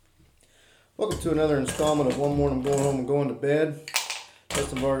Welcome to another installment of One Morning I'm Going Home and Going to Bed.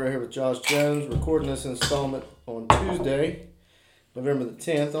 Justin Vargo here with Josh Jones, recording this installment on Tuesday, November the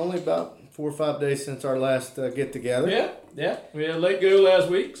 10th. Only about 4 or 5 days since our last get-together. Yeah. We had let go last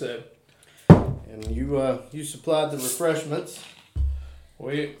week, so. And you supplied the refreshments.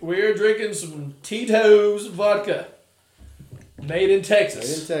 We're drinking some Tito's vodka. Made in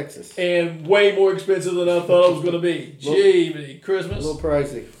Texas. And way more expensive than I thought it was going to be. Gee, Christmas. A little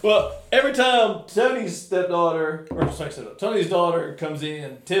pricey. Well, every time Tony's daughter comes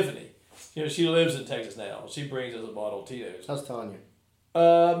in, Tiffany, she lives in Texas now. She brings us a bottle of Tito's. How's Tanya?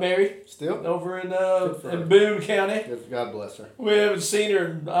 Married. Still? Over in Boone County. God bless her. We haven't seen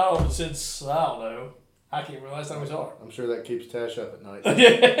her, since, I don't know. I can't remember last time we saw her. I'm sure that keeps Tash up at night.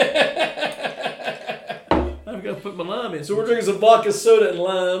 I've got to put my lime in. So we're drinking some vodka soda and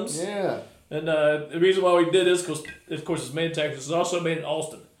limes. Yeah. And the reason why we did this, because of course it's made in Texas, it's also made in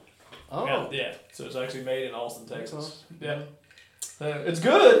Austin. Oh. Yeah. So it's actually made in Austin, Texas. Yeah. It's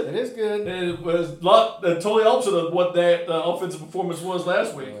good. It is good. And it was totally opposite of what that offensive performance was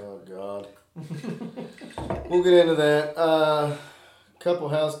last week. Oh, God. We'll get into that. Couple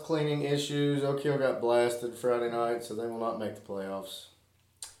house cleaning issues. Oak Hill got blasted Friday night, so they will not make the playoffs.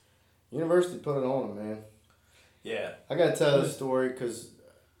 University put it on them, man. Yeah. I got to tell this story because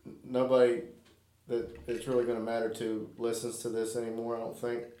nobody that it's really going to matter to listens to this anymore, I don't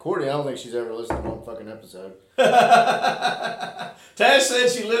think. Courtney, I don't think she's ever listened to one fucking episode. Tash said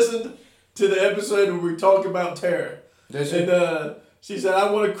she listened to the episode where we talked about Tara. Did she? And she said,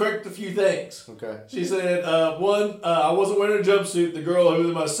 I want to correct a few things. Okay. She said, one, I wasn't wearing a jumpsuit. The girl who was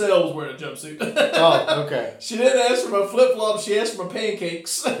in my cell was wearing a jumpsuit. Oh, okay. She didn't ask for my flip-flops. She asked for my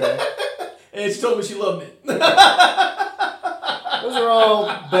pancakes. Okay. And she told me she loved me. Those are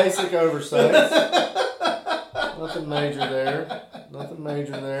all basic oversights. Nothing major there.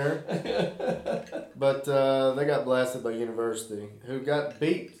 But they got blasted by University, who got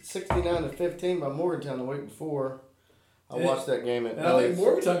beat 69-15 by Morgantown the week before. I watched that game at And I think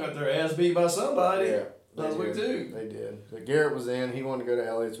Morgantown got their ass beat by somebody. Yeah. Last week too. They did. So Garrett was in. He wanted to go to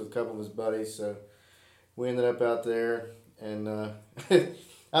Elliott's with a couple of his buddies, so we ended up out there. And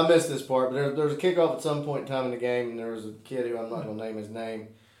I missed this part, but there was a kickoff at some point in time in the game, and there was a kid who I'm not going to name his name,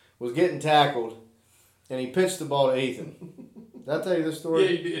 was getting tackled, and he pitched the ball to Ethan. Did I tell you this story?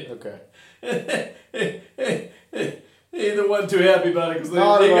 Yeah, you did. Okay. Either wasn't too happy about it because they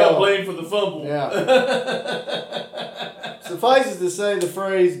got blamed for the fumble. Yeah. Suffices to say the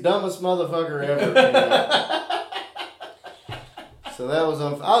phrase "dumbest motherfucker ever." So that was I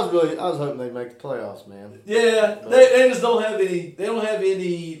was hoping they'd make the playoffs, man. Yeah, they just don't have any. They don't have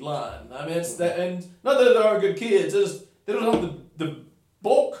any line. I mean, it's that, and not that they are good kids. They don't have the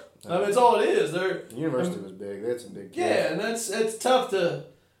bulk. I mean, it's all it is. University was big. They had some big kids. Yeah, and it's tough to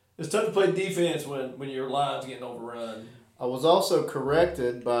play defense when your line's getting overrun. I was also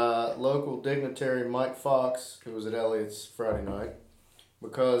corrected by local dignitary Mike Fox, who was at Elliott's Friday night,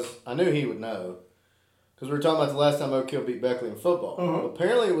 because I knew he would know. Because we were talking about the last time Oak Hill beat Beckley in football. Uh-huh.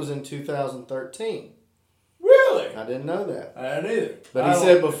 Apparently it was in 2013. Really? I didn't know that. I didn't either. But he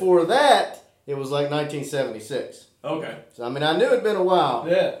said before that, it was like 1976. Okay. So, I mean, I knew it'd been a while.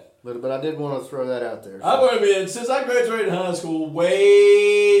 Yeah. But I did want to throw that out there. So. I've been, since I graduated high school,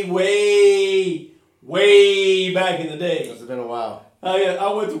 way back in the day. It's been a while.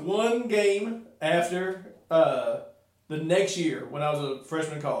 I went to one game after the next year when I was a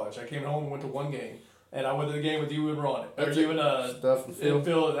freshman in college. I came home and went to one game. And I went to the game with you and Ron. That's you and Stuff and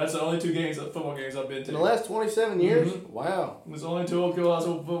Phil. That's the only two football games I've been to. In the last 27 years? Mm-hmm. Wow. It's the only two Oak Hill High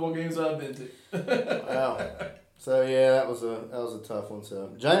School football games I've been to. Wow. So yeah, that was a tough one.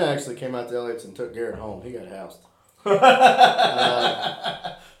 So Jana actually came out to Elliott's and took Garrett home. He got housed.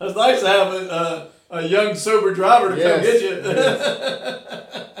 It's nice to have a young sober driver to come get you.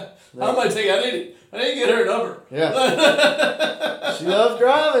 I might take. I didn't get her number. Yeah. She loves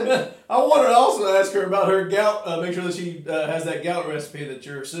driving. I wanted to also ask her about her gout. Make sure that she has that gout recipe that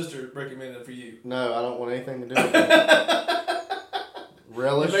your sister recommended for you. No, I don't want anything to do with that.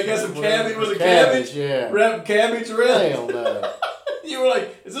 Relish. They got some cabbage. Was it cabbage? Yeah. Cabbage relish. Hell no. You were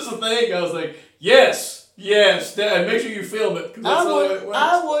like, "Is this a thing?" I was like, "Yes, Dad. Make sure you film it."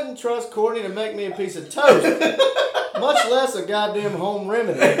 I wouldn't trust Courtney to make me a piece of toast, much less a goddamn home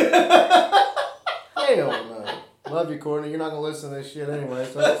remedy. Hell no. Love you, Courtney. You're not gonna listen to this shit anyway.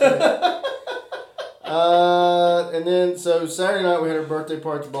 So that's it. And then so Saturday night we had our birthday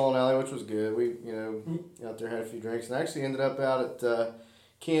party at the bowling alley, which was good. We out there had a few drinks and actually ended up out at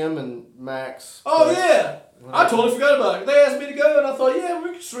Kim and Max. Oh yeah. I totally forgot about it. They asked me to go, and I thought, yeah,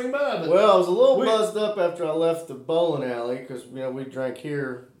 we could swing by. Well, I was a little buzzed up after I left the bowling alley because we drank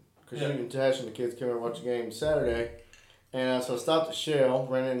here because you and Tash and the kids came over and watched the game Saturday. And so I stopped at Shell,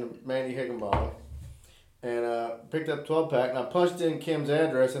 ran into Mandy Higginbottom, and picked up a 12-pack. And I punched in Kim's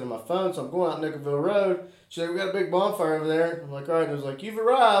address into my phone, so I'm going out Nickelville Road. She's like, we got a big bonfire over there. I'm like, all right. And it was like, you've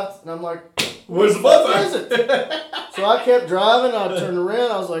arrived. And I'm like, where's the bonfire? Is it? So I kept driving. I turned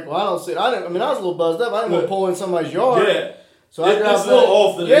around. I was like, well, I don't see it. I was a little buzzed up. I didn't want to pull in somebody's yard. Yeah. So I drive a little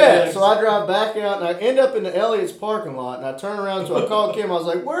off the so I drive back out, and I end up in the Elliott's parking lot, and I turn around, so I called Kim. I was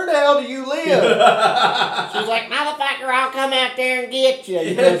like, where the hell do you live? She was like, motherfucker, I'll come out there and get you.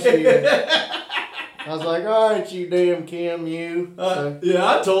 I was like, all right, you damn Kim, you.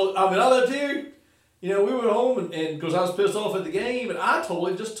 Yeah, I left here. We went home, and because I was pissed off at the game, and I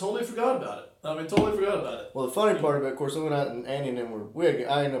totally forgot about it. Totally forgot about it. Well, the funny part about it, of course, I went out, and Andy and them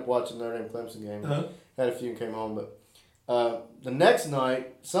I ended up watching Notre Dame Clemson game. Uh-huh. Had a few and came home, but the next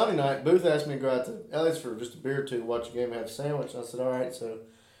night, Sunday night, Booth asked me to go out to Elliott's for just a beer or two to watch the game and have a sandwich. And I said, all right. So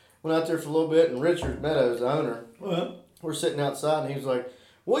went out there for a little bit, and Richard Meadows, the owner, we're sitting outside, and he was like,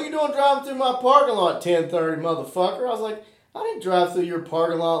 what are you doing driving through my parking lot at 10:30, motherfucker? I was like, I didn't drive through your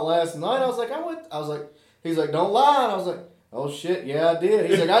parking lot last night. I was like, he's like, don't lie. And I was like, oh, shit, yeah, I did.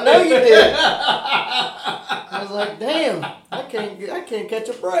 He's like, I know you did. I was like, damn, I can't catch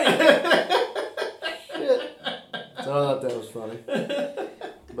a break. Shit. So I thought that was funny.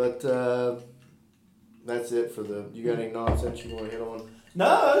 But that's it for you got any nonsense you want to hit on?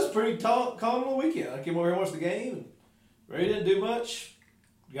 No, it was pretty calm on the weekend. I came over here and watched the game. And Ray didn't do much.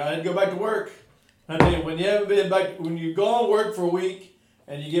 I had to go back to work. When you've gone to work for a week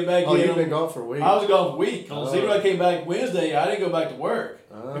and you get back in. Oh, you've been gone for a week? I was gone for a week. Even when I came back Wednesday, I didn't go back to work.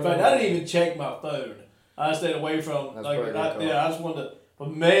 In fact, I didn't even check my phone. I stayed away from. I just wanted to. But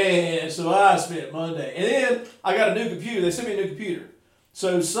man, so I spent Monday. And then I got a new computer. They sent me a new computer.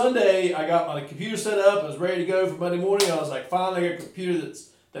 So Sunday, I got my computer set up. I was ready to go for Monday morning. I was like, finally, I got a computer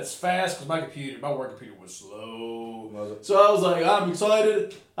that's fast because my work computer was slow. So I was like, I'm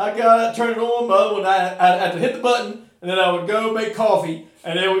excited. I got it, turned it on. My other one, I had to hit the button, and then I would go make coffee,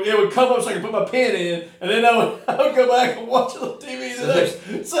 and it would come up so I could put my pen in, and then I would go back and watch it on TV the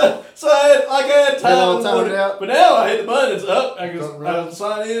next. So I had time. But now I hit the button, it's up. I can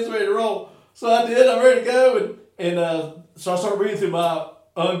sign in, it's ready to roll. So I did. I'm ready to go, and so I started reading through my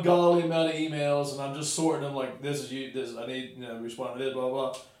ungodly amount of emails, and I'm just sorting them like, this is you, this I need, respond to this, blah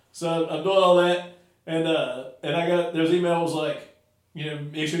blah. So I'm doing all that, and there's emails like,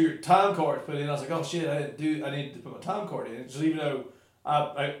 make sure your time card's put in. I was like, oh shit, I need to put my time card in. Just even though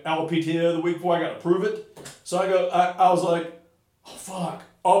I PTO the week before, I got to prove it. So I was like, oh fuck,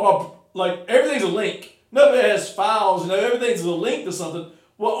 everything's a link. Nobody has files, everything's a link to something.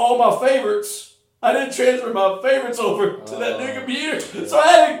 Well, all my favorites. I didn't transfer my favorites over to that new computer, so I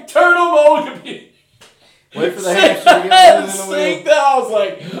had to turn on my old computer. Wait for the hamster to get sync that. I was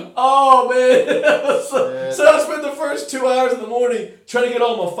like, oh man. So I spent the first 2 hours in the morning trying to get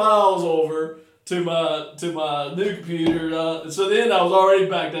all my files over to my new computer. So then I was already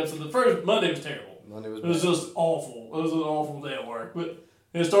backed up. So the first Monday was terrible. It was just awful. It was an awful day at work. But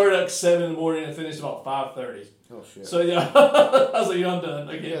it started at 7 in the morning and finished about 5:30. Oh shit. So yeah, I was like, I'm done.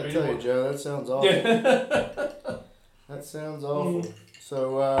 I can't tell you, Joe, that sounds awful. That sounds awful.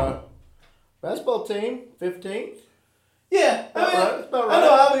 So basketball team, 15th? Yeah. That's about right. I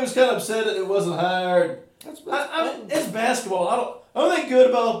know Ivy was kind of upset that it wasn't higher. It's basketball. The only thing good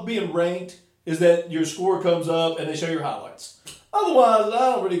about being ranked is that your score comes up and they show your highlights. Otherwise,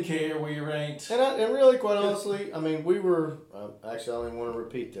 I don't really care where you're ranked. And really, quite honestly, we were... actually, I don't even want to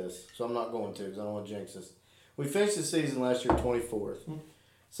repeat this, so I'm not going to because I don't want to jinx this. We finished the season last year 24th. Mm-hmm.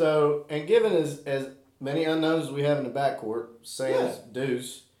 So, and given as many unknowns as we have in the backcourt, Sans,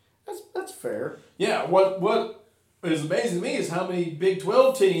 Deuce, that's fair. Yeah, what is amazing to me is how many Big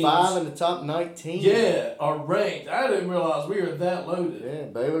 12 teams... 5 in the top 19. Yeah, are ranked. I didn't realize we were that loaded. Yeah,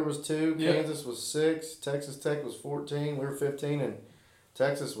 Baylor was 2, Kansas was 6, Texas Tech was 14, we were 15, and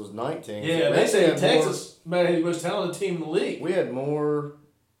Texas was 19. Yeah, so they say Texas may be the most talented team in the league. We had more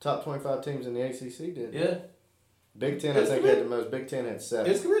top 25 teams than the ACC did. Yeah. Big Ten, I think, had the most. Big Ten had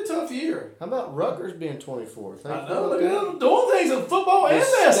 7. It's going to be a tough year. How about Rutgers being 24th? I know. Look at them doing things in football and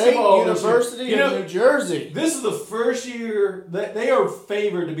basketball. University of New Jersey. This is the first year that they are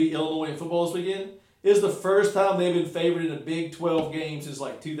favored to beat Illinois in football this weekend. This is the first time they've been favored in a Big 12 game since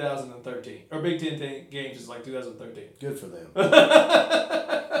 2013. Or Big 10 game since 2013. Good for them.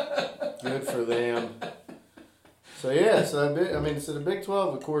 Good for them. So, yeah. So the Big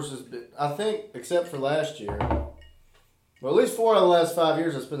 12, of course, I think, except for last year... Well, at least 4 out of the last 5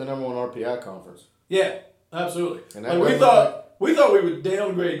 years, it's been the number 1 RPI conference. Yeah, absolutely. And we thought we would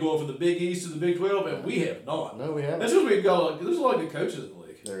downgrade going from the Big East to the Big 12, and we have not. No, we haven't. That's because there's a lot of good coaches in the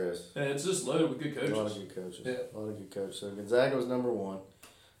league. There is. And it's just loaded with good coaches. A lot of good coaches. Yeah. A lot of good coaches. So Gonzaga was number 1.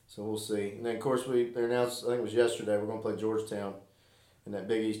 So we'll see. And then, of course, they announced, I think it was yesterday, we're going to play Georgetown in that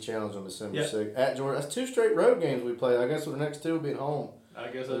Big East Challenge on December 6th. At Georgia. That's 2 straight road games we played. I guess the next 2 will be at home. I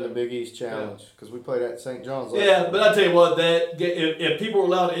guess in the Big East Challenge. Because we played at St. John's last year. But I tell you what, if people were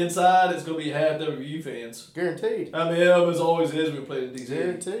allowed inside, it's going to be half WVU fans. Guaranteed. I mean, it always is when we play in DC.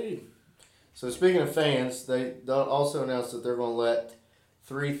 Guaranteed. So speaking of fans, they also announced that they're going to let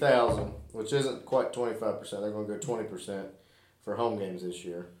 3,000, which isn't quite 25%. They're going to go 20% for home games this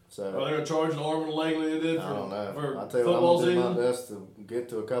year. So are they going to charge an arm and a leg like they did I don't know. for I'll tell you football what, I'm going to do season? my best to get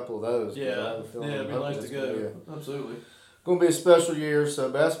to a couple of those. Yeah, it'd be nice to go. Absolutely. Going to be a special year. So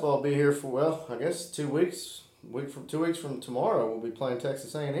basketball will be here for I guess 2 weeks. 2 weeks from tomorrow, we'll be playing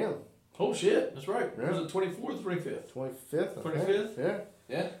Texas A&M. Oh shit, that's right. Yeah. Was it 24th or 25th? 25th. 25th. Yeah.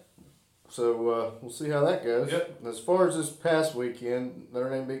 Yeah. So we'll see how that goes. Yep. As far as this past weekend, Notre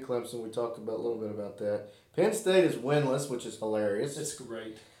Dame beat Clemson. We talked about a little bit about that. Penn State is winless, which is hilarious. It's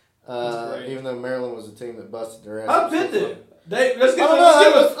great. Even though Maryland was a team that busted their ass. I've been there. Let's do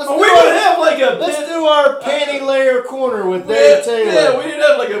our panty layer corner with Dave Taylor. Yeah, we didn't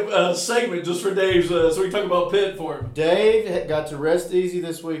have like a segment just for Dave, so we talk about Pitt for him. Dave got to rest easy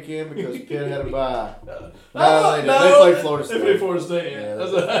this weekend because Pitt had a bye. No, they played Florida State. They played Florida State.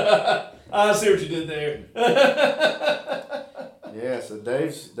 Yeah. I see what you did there. Yeah, so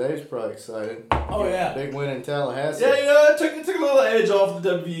Dave's probably excited. Oh yeah, big win in Tallahassee. Yeah, it took a little edge off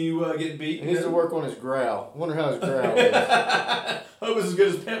the WVU getting beat. He needs to work on his growl. I wonder how his growl is. Hope it's as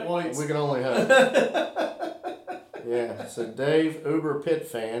good as Pitt White's. We can only hope. Yeah, so Dave, Uber Pitt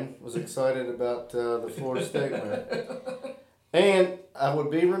fan, was excited about the Florida State win. And I would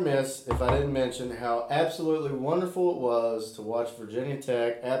be remiss if I didn't mention how absolutely wonderful it was to watch Virginia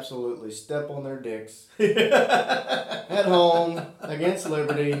Tech absolutely step on their dicks at home against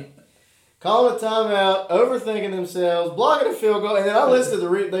Liberty, calling a timeout, overthinking themselves, blocking a field goal. And then I listened to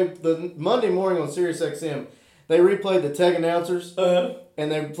the Monday morning on SiriusXM. They replayed the Tech announcers. And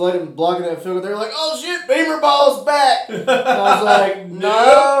they played him blocking that field goal. They were like, "Oh shit, Beamer ball's back!" And I was like,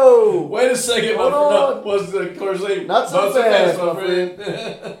 "No, wait a second, hold on. Was the course not so fast, my friend?"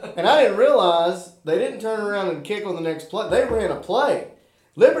 And I didn't realize they didn't turn around and kick on the next play. They ran a play.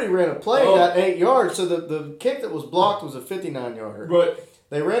 Liberty ran a play and got 8 yards. So the kick that was blocked was a 59-yarder. Right.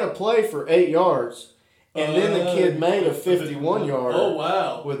 They ran a play for 8 yards. And then the kid made a 51-yarder. Oh,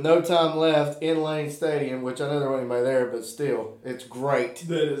 wow. With no time left in Lane Stadium, which I know there wasn't anybody there, but still, it's great.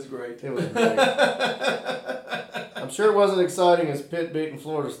 That is great. It was great. I'm sure it wasn't exciting as Pitt beating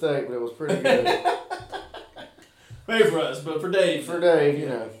Florida State, but it was pretty good. Maybe for us, but for Dave. For Dave, you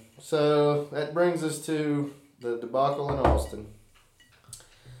know. So that brings us to the debacle in Austin.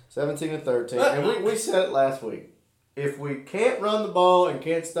 17-13. And we said it last week. If we can't run the ball and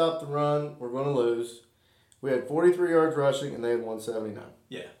can't stop the run, we're going to lose. We had 43 yards rushing, and they had 179.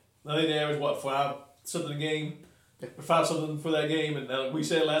 Yeah. I think they averaged, 5-something a game? 5-something for that game. And we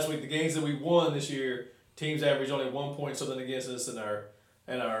said last week, the games that we won this year, teams averaged only 1 point something against us, and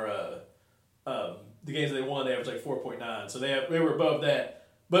the games that they won, they averaged like 4.9. So they were above that.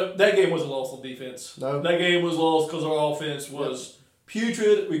 But that game wasn't lost on defense. No. That game was lost because our offense was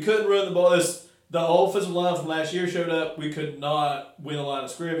putrid. We couldn't run the ball. The offensive line from last year showed up. We could not win a line of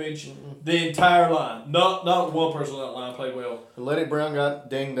scrimmage. Mm-hmm. The entire line. Not one person on that line played well. Letty Brown got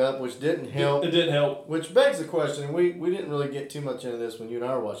dinged up, which didn't help. It didn't help. Which begs the question, we didn't really get too much into this when you and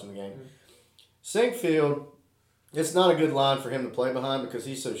I were watching the game. Sinkfield, it's not a good line for him to play behind because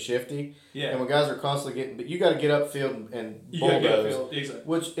he's so shifty. Yeah. And when guys are constantly getting... You got to get upfield and bulldoze. Exactly.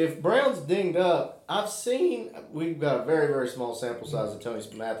 Which, if Brown's dinged up, I've seen... We've got a very, very small sample size of Tony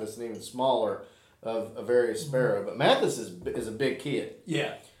Mathis and even smaller of Avarius Sparrow. But Mathis is a big kid.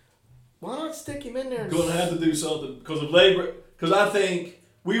 Yeah. Why not stick him in there? Going to have to do something because of labor. Because I think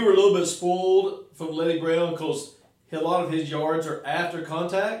we were a little bit spoiled from Letty Brown because a lot of his yards are after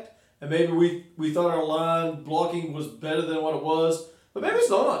contact. And maybe we thought our line blocking was better than what it was. But maybe it's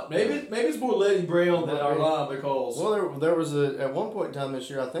not. Maybe it's more Letty Brown than our line because... Well, there was at one point in time this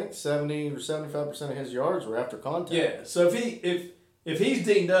year, I think 70 or 75% of his yards were after contact. Yeah, so if he's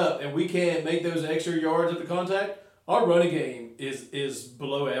dinged up and we can't make those extra yards after contact, our running game is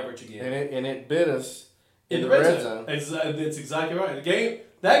below average again. And it bit us in the red zone. It's exactly right.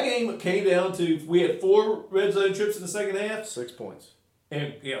 That game came down to we had 4 red zone trips in the second half. 6 points.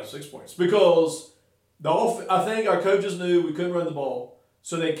 And 6 points because I think our coaches knew we couldn't run the ball,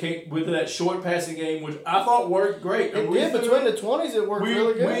 so they came with that short passing game, which I thought worked great. It did between the 20s. It worked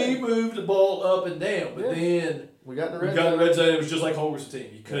really good. We moved the ball up and down, but then we got in the red zone. It was just like Holgorsen team.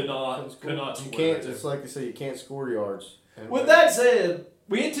 You could not score. You can't. It's like they say, you can't score yards. With that said,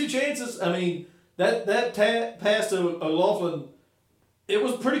 we had 2 chances. I mean, that pass to O'Loughlin, it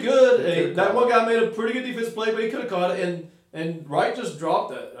was pretty good. And that one guy made a pretty good defensive play, but he could have caught it. And Wright just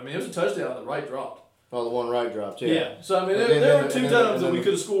dropped it. I mean, it was a touchdown that Wright dropped. Oh, the one Wright dropped, yeah. Yeah. So, I mean, there were 2 times that we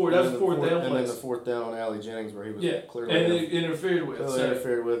could have scored. That was 4th down. And then the 4th down on Allie Jennings where he was clearly and they interfered with.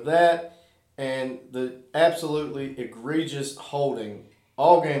 Interfered with that. And the absolutely egregious holding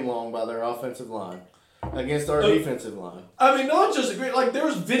all game long by their offensive line against our defensive line. I mean, not just agree. Like there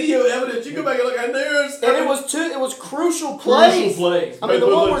was video evidence. You go back and look, and it was crucial plays. I mean, the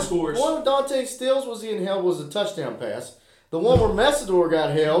one where Dante Stills was held was a touchdown pass. The one where Messidor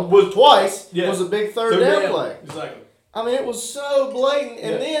got held twice was a big third down play. Exactly. I mean, it was so blatant.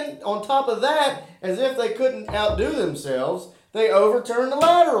 And then on top of that, as if they couldn't outdo themselves, they overturned the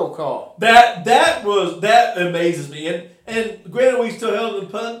lateral call. That amazes me. And granted, we still held the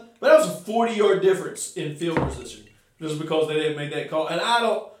punt, but that was a 40-yard difference in field position just because they didn't make that call. And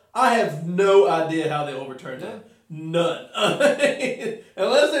I have no idea how they overturned that. None.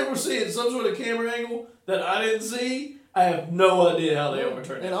 Unless they were seeing some sort of camera angle that I didn't see, I have no idea how they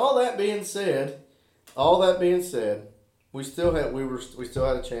overturned it. And all that being said, we still had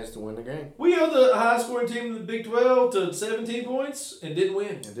a chance to win the game. We held the highest scoring team in the Big 12 to 17 points and didn't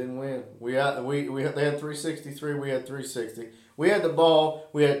win. They had 363. We had 360. We had the ball.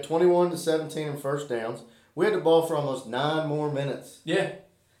 We had 21-17 in first downs. We had the ball for almost 9 more minutes. Yeah.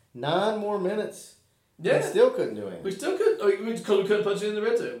 9 more minutes. Yeah. We still couldn't do anything. We still couldn't. We couldn't punch it in the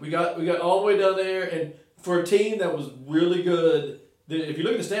red zone. We got all the way down there, and for a team that was really good, if you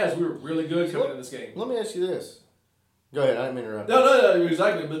look at the stats, we were really good coming in this game. Let me ask you this. Go ahead. I didn't mean to interrupt. No,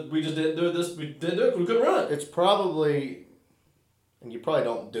 exactly. But we just didn't do it. We didn't do it. We couldn't run. It's probably, and you probably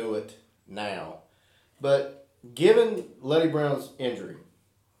don't do it now, but given Letty Brown's injury,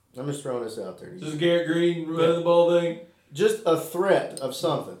 I'm just throwing this out there. Just Garrett Green running the ball thing. Just a threat of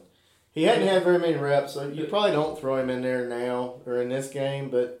something. He hadn't had very many reps, so you probably don't throw him in there now or in this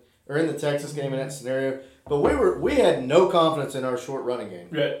game, or in the Texas game in that scenario. But we had no confidence in our short running game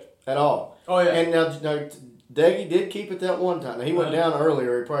at all. Oh yeah. And now Deggy did keep it that one time. Now, he went down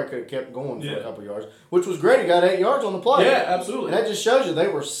earlier. He probably could have kept going for a couple yards, which was great. He got 8 yards on the play. Yeah, absolutely. And that just shows you they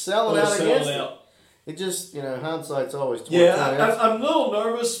were selling out against it. It just, hindsight's always 20. Yeah, I'm a little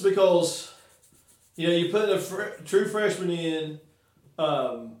nervous because, you put a true freshman in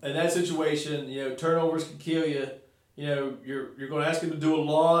that situation, turnovers can kill you. You're going to ask him to do a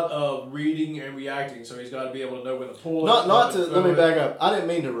lot of reading and reacting, so he's got to be able to know when to pull it. Let me back up. I didn't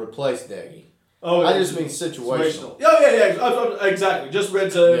mean to replace Deggy. Oh, I just mean situational. Oh, yeah, exactly. Just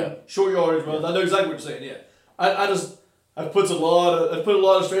red zone, short yardage runs. I know exactly what you're saying. Yeah, I put a lot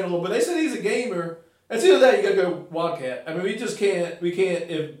of strain on him. But they said he's a gamer. It's either that you got to go Wildcat. I mean, we just can't. We can't.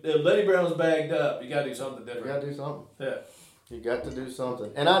 If Letty Brown's bagged up, you got to do something different. You got to do something. Yeah, you got to do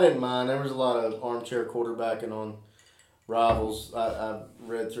something. And I didn't mind. There was a lot of armchair quarterbacking on Rivals. I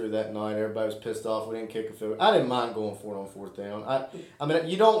read through that night. Everybody was pissed off. We didn't kick a field. I didn't mind going for it on 4th down. I mean,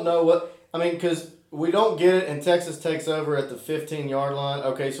 you don't know what. I mean, because we don't get it, and Texas takes over at the 15-yard line.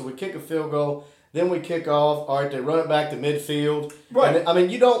 Okay, so we kick a field goal, then we kick off. All right, they run it back to midfield. Right. And, I mean,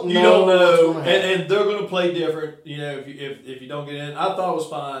 you don't know. What's going to happen. And they're going to play different. If you don't get in, I thought it was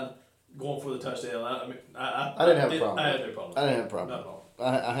fine going for the touchdown. I didn't have a problem. I had no problem. I didn't have a problem. Not at all.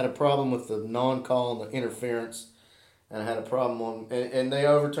 I had a problem with the non-call and the interference, and I had a problem on and they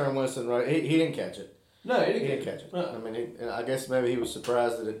overturned Winston. Right, he didn't catch it. No, he didn't catch it. I mean, I guess maybe he was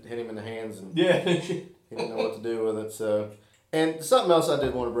surprised that it hit him in the hands, and he didn't know what to do with it. So, and something else I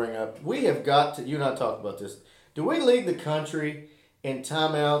did want to bring up: we have got to. You and I talked about this. Do we lead the country in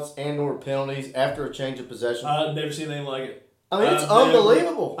timeouts and/or penalties after a change of possession? I've never seen anything like it. I mean, it's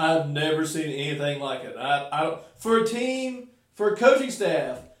unbelievable. I've never seen anything like it. For a coaching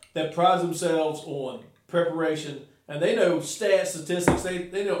staff that prides themselves on preparation and they know stats, statistics,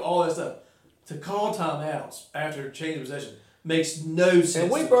 they know all that stuff. To call timeouts after change of possession makes no sense.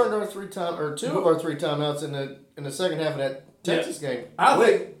 And we burned our 2 of our 3 timeouts in the second half of that Texas game. I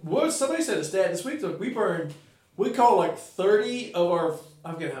think somebody said a stat this week. We called like 30 of our.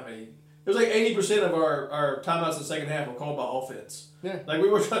 I forget how many. It was like 80% of our timeouts in the second half were called by offense. Yeah, like we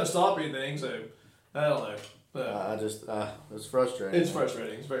weren't trying to stop anything. So I don't know. It's frustrating. It's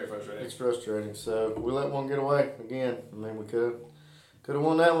frustrating. It's very frustrating. It's frustrating. So we let one get away again. I mean, we could have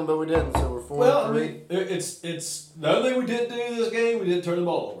won that one, but we didn't. So we're 4-3. Well, I mean, it's the only thing we didn't do in this game. We didn't turn the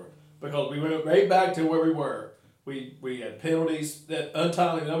ball over because we went right back to where we were. We had penalties that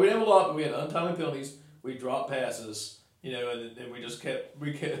untimely. No, we didn't have a lot, but we had untimely penalties. We dropped passes, and we just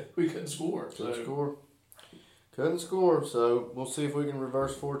we couldn't score. Couldn't score. So we'll see if we can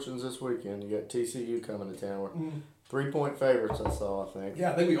reverse fortunes this weekend. You got TCU coming to town. 3-point favorites, I saw, I think.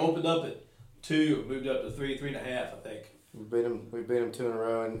 Yeah, I think we opened up at 2, moved up to 3, 3.5, I think. We beat them 2 in a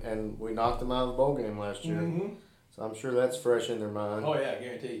row, and we knocked them out of the bowl game last year. Mm-hmm. So I'm sure that's fresh in their mind. Oh, yeah,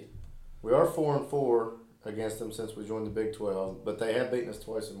 guaranteed. We are 4-4 against them since we joined the Big 12, but they have beaten us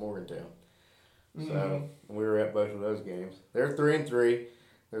twice in Morgantown. So we were at both of those games. They're 3-3.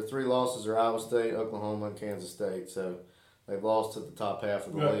 Their 3 losses are Iowa State, Oklahoma, and Kansas State. So they've lost to the top half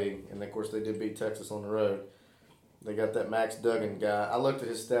of the league, and of course they did beat Texas on the road. They got that Max Duggan guy. I looked at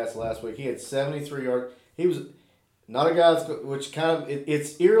his stats last week. He had 73 yards. He was not a guy which kind of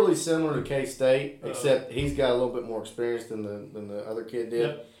it's eerily similar to K-State, except he's got a little bit more experience than the other kid did.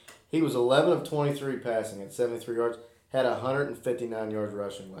 Yep. He was 11 of 23 passing at 73 yards. Had 159 yards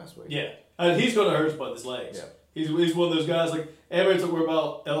rushing last week. Yeah, and he's going to hurt us by his legs. Yeah. He's one of those guys like everyone's talking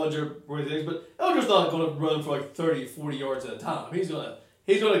about Ellinger, but Ellinger's not going to run for like 30, 40 yards at a time. He's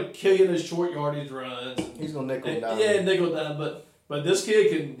going to kill you in his short yardage runs. He's going to nickel down. Yeah, nickel down. But this kid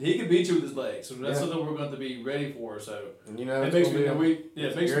can beat you with his legs. So that's something we're going to be ready for. So and you know it makes me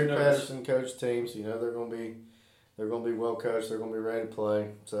Gary Patterson coached team, so you know they're going to be well coached. They're going to be ready to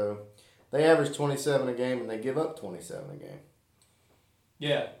play. So they average 27 a game and they give up 27 a game.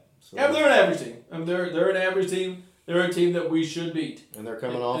 Yeah. So, yeah, but they're an average team. I mean, they're an average team. They're a team that we should beat. And they're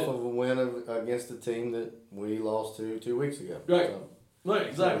coming off of a win against a team that we lost to 2 weeks ago. Right. So, right,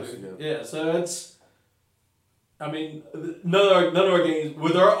 exactly. Yeah, so that's... I mean, none of our games,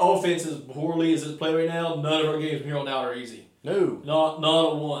 with our offense as poorly as it's played right now, none of our games from here on out are easy. No. Not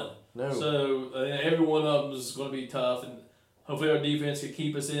a one. No. So every one of them is going to be tough, and hopefully our defense can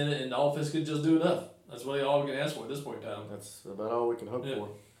keep us in it, and the offense can just do enough. That's really all we can ask for at this point in time. That's about all we can hope for.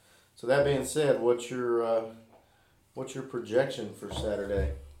 So that being said, what's your projection for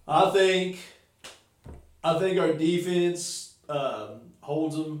Saturday? I think our defense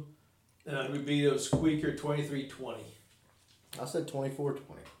holds them, and we beat a squeaker 23-20. I said 24-20.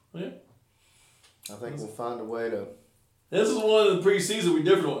 Yeah. I think we'll find a way to. This is one of the preseason we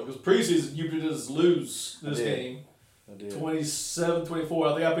different one because preseason you could just lose this game. I did.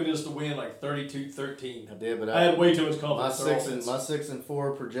 27-24. I think I picked us to win like 32-13. I did, but I had way too much confidence. My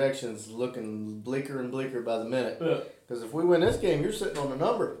 6-4 projections looking bleaker and bleaker by the minute. Yeah. Because if we win this game, you're sitting on the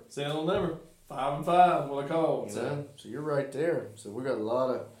number. Sitting on the number. 5-5. What I call. So you're right there. So we got a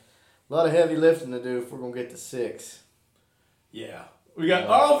lot of heavy lifting to do if we're gonna get to 6. Yeah. We got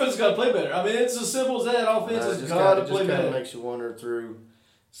our offense got to play better. I mean, it's as simple as that. Offense has got to play better. It just kind of makes you wonder through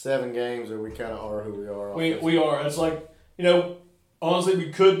 7 games that we kind of are who we are. We are. It's like, you know, honestly,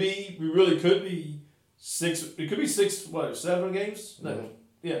 we really could be 6. It could be 7 games? No. Mm-hmm.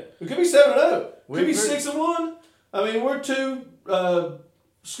 Yeah. It could be 7-0. It could be 6-1. I mean, we're 2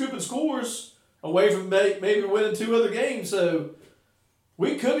 scooping scores away from maybe winning 2 other games. So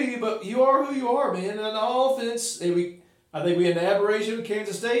we could be, but you are who you are, man. And the offense, I think we had an aberration with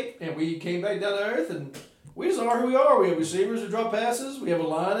Kansas State, and we came back down to earth, and we just are who we are. We have receivers who drop passes. We have a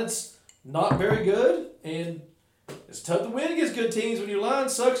line that's not very good, and it's tough to win against good teams when your line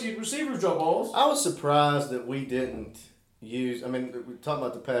sucks. Your receivers drop balls. I was surprised that we didn't use. I mean, we're talking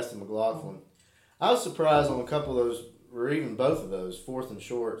about the pass to McLaughlin. I was surprised on a couple of those, or even both of those, 4th and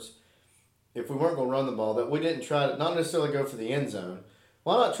shorts. If we weren't going to run the ball, that we didn't try to not necessarily go for the end zone.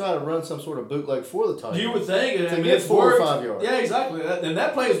 Why not try to run some sort of bootleg for the tight end? You would think to get 4 or 5 yards. Yeah, exactly. And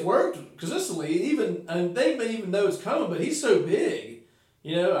that play has worked consistently. And they may even know it's coming, but he's so big.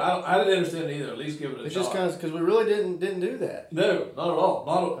 You know, I didn't understand it either. At least give it a shot. It's just kind of because we really didn't do that. No, not at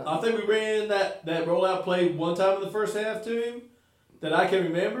all. I think we ran that rollout play one time in the first half to him that I can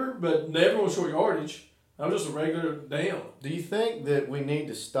remember, but never was short yardage. That was just a regular down. Do you think that we need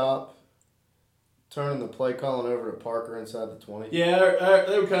to stop turning the play calling over to Parker inside the 20? Yeah,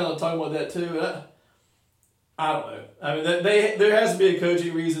 they were kind of talking about that too. I don't know. I mean, there has to be a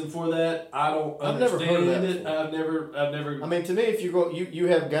coaching reason for that. I don't understand never heard of that it. I've never. I mean, to me, if you go, you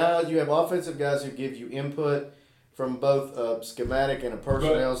have offensive guys who give you input from both a schematic and a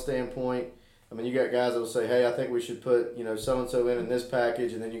personnel standpoint. I mean, you got guys that will say, "Hey, I think we should put so and so in this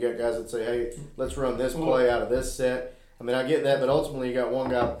package," and then you got guys that say, "Hey, let's run this play out of this set." I mean, I get that, but ultimately you got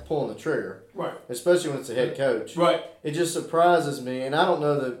one guy pulling the trigger. Right. Especially when it's a head coach. Right. It just surprises me, and I don't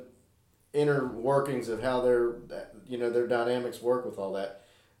know the inner workings of how their dynamics work with all that.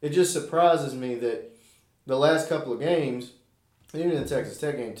 It just surprises me that the last couple of games, even in the Texas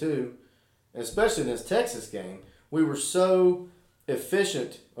Tech game too, and especially in this Texas game, we were so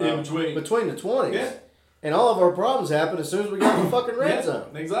efficient between the 20s. Yeah. And all of our problems happened as soon as we got in the fucking red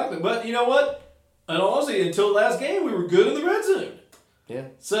zone. Exactly. But you know what? And honestly, until last game, we were good in the red zone. Yeah.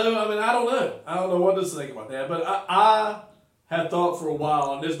 So, I mean, I don't know. I don't know what to think about that. But I have thought for a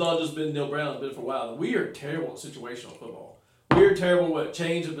while, and it's not just been Neil Brown, it's been for a while, that we are terrible at situational football. We are terrible at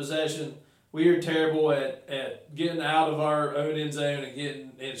change of possession. We are terrible at getting out of our own end zone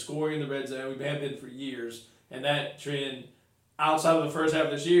and scoring in the red zone. We have been for years, and that trend outside of the first half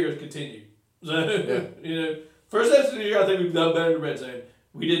of this year has continued. So, first half of the year, I think we've done better in the red zone.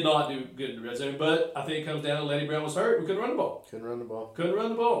 We did not do good in the red zone, but I think it comes down to Lenny Brown was hurt. We couldn't run the ball. Couldn't run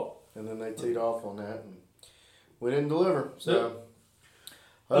the ball. And then they teed off on that, and we didn't deliver. So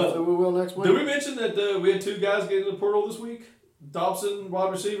hopefully we will next week. Did we mention that we had 2 guys get in the portal this week? Dobson,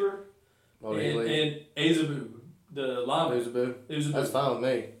 wide receiver. And Azabu, the lineman. Azabu. That's fine with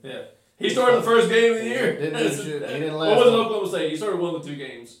me. Yeah. He started the first game of the year. He didn't last. What was it, Oklahoma State? He started one of the 2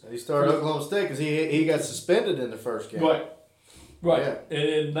 games. He started Oklahoma State because he got suspended in the first game. Right. Yeah.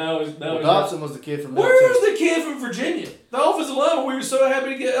 And now Dobson was the kid from Where was the kid from Virginia? The offensive lineman we were so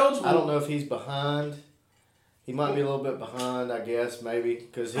happy to get eligible. I don't know if he's behind. He might be a little bit behind, I guess, maybe.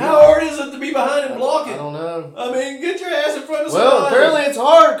 How hard is it to be behind and blocking? I don't know. I mean, get your ass in front of somebody. Well, apparently it's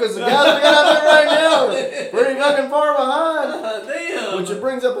hard because the guys we got out there right now are pretty fucking far behind. Damn. Which it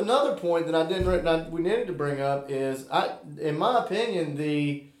brings up another point that we needed to bring up is, in my opinion,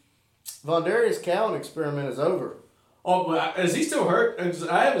 the Vondarius Cowan experiment is over. Oh, but is he still hurt?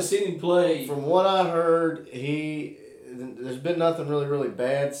 I haven't seen him play. From what I heard, there's been nothing really, really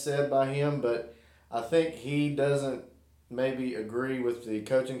bad said by him, but I think he doesn't maybe agree with the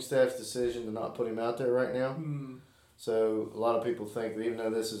coaching staff's decision to not put him out there right now. So a lot of people think that even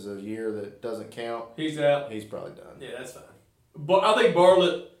though this is a year that doesn't count, he's out. He's probably done. Yeah, that's fine. But I think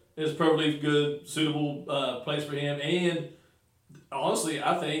Bartlett is probably a good, suitable place for him. And honestly,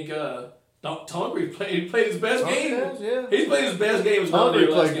 I think Tonkery played his best game. Yeah. He's played his best game.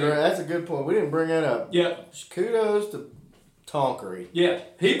 Tonkery played great. That's a good point. We didn't bring that up. Yeah. Kudos to Tonkery. Yeah,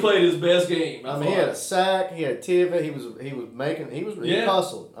 he played his best game. I mean, he had a sack. He had Tiva. He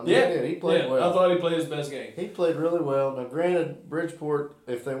hustled. I mean, he did. He played well. I thought he played his best game. He played really well. Now, granted, Bridgeport,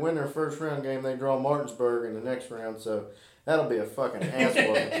 if they win their first round game, they draw Martinsburg in the next round, so that'll be a fucking ass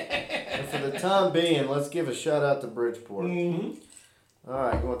whooping. And for the time being, let's give a shout out to Bridgeport. Mm-hmm. All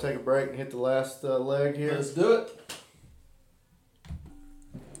right, you want to take a break and hit the last leg here? Let's do it.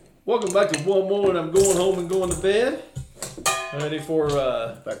 Welcome back to One More, and I'm going home and going to bed. Ready for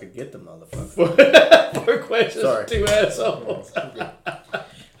if I could get the motherfucker. for questions. Sorry. 2 assholes. All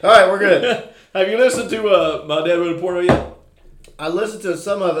right, we're good. Have you listened to My Dad Wrote a Porno yet? I listened to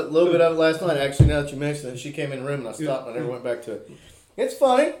some of it, a little bit of it last night. Actually, now that you mentioned it, she came in the room and I stopped and I never went back to it. It's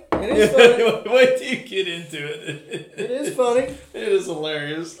funny. It is funny. Wait till you get into it. It is funny. It is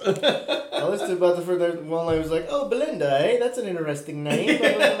hilarious. I listened to about the first one lady was like, "Oh, Belinda, eh? That's an interesting name."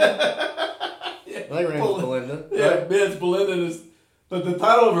 I think her name is Belinda. Yeah, right? it's Belinda. But the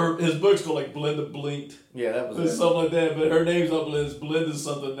title of his book's called like Belinda Blinked. Yeah, that was it. Something like that. But her name's not Belinda. It's Belinda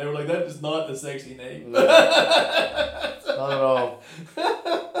something. They were like, that is not a sexy name. No. Not at all.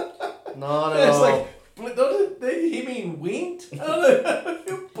 Not at all. Like, don't he mean winked? I don't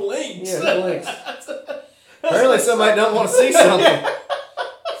know. Blinked. Yeah, blinks. Apparently somebody don't want to see something.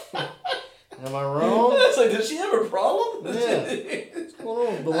 Am I wrong? It's like, does she have a problem? Yeah. What's going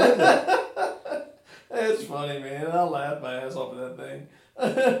on with Belinda? It's funny, man. I laughed my ass off of that thing.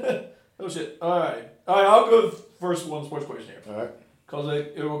 Oh, shit. All right. I'll go with the first one sports question here. All right. Because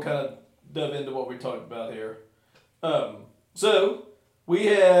it will kind of delve into what we talked about here. So, we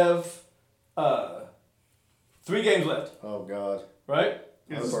have 3 games left. Oh, God. Right?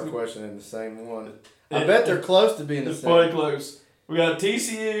 That's our question in the same one. I bet they're close to being the same. It's pretty close. We got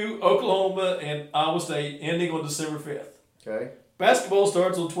TCU, Oklahoma, and Iowa State ending on December 5th. Okay. Basketball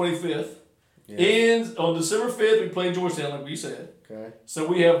starts on 25th. Yeah. Ends on December 5th. We play Georgetown, like we said. Okay. So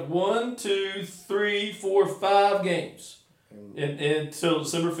we have 1, 2, 3, 4, 5 games until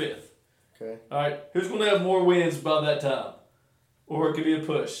December 5th. Okay. All right. Who's going to have more wins by that time? Or it could be a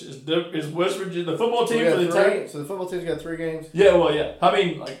push. Is West Virginia the football team for the entire? So the football team's got 3 games? Yeah, well, yeah. I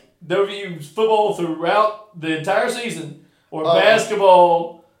mean, like, WVU's football throughout the entire season or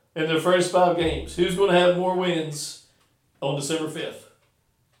basketball in their first 5 games. Who's going to have more wins on December 5th?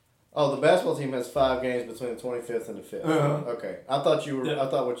 Oh, the basketball team has 5 games between the 25th and the 5th. Uh-huh. Okay. I thought you were. Yeah. I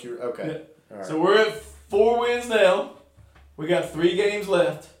thought what you were. Okay. Yeah. All right. So we're at 4 wins now. We got 3 games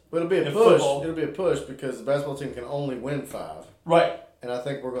left. But it'll be a push. Football. It'll be a push because the basketball team can only win 5. Right. And I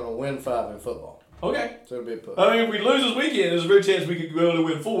think we're going to win 5 in football. Okay. So it'll be a push. I mean, if we lose this weekend, there's a very chance we could go to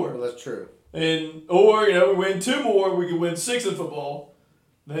win 4. Well, that's true. Or, we win 2 more, we could win 6 in football.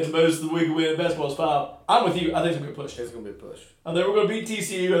 Then the most that we could win in basketball is 5. I'm with you. I think it's going to be a push. It's going to be a push. I think we're going to beat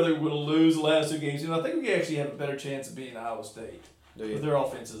TCU. I think we're going to lose the last 2 games. I think we actually have a better chance of beating Iowa State. Do you? But their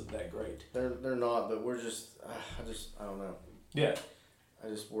offense isn't that great. They're not, but we're just, I don't know. Yeah. I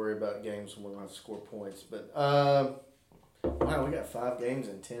just worry about games when we don't have to score points. But, wow, we got 5 games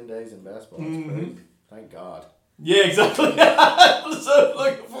in 10 days in basketball. That's crazy. Thank God. Yeah, exactly. I'm so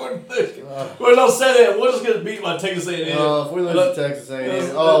looking forward to this. Well, don't say that. We're just going to beat my Texas A&M. If we lose to Texas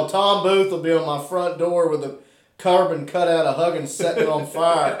A&M. Tom Booth will be on my front door with a carbon cutout of Huggins setting it on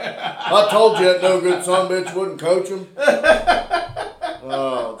fire. I told you that no good son bitch wouldn't coach him.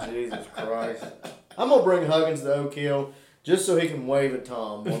 Oh, Jesus Christ. I'm going to bring Huggins to Oak Hill just so he can wave at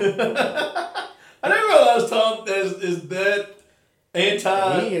Tom. I didn't realize Tom is that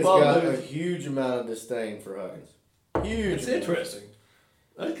anti. He has got a huge amount of disdain for Huggins. Huge. It's interesting.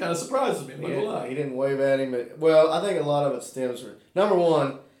 That kind of surprises me. He didn't wave at him. Well, I think a lot of it stems from, number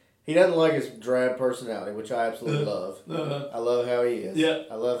one, he doesn't like his drab personality, which I absolutely love. I love how he is. Yeah.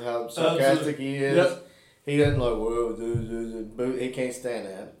 I love how sarcastic he is. Yep. He doesn't like, whoa, Booth. He can't stand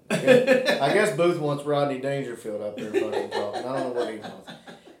that. I guess Booth wants Rodney Dangerfield up there fucking talking. I don't know what he wants.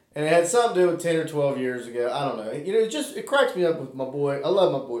 And it had something to do with 10 or 12 years ago. I don't know. It cracks me up with my boy. I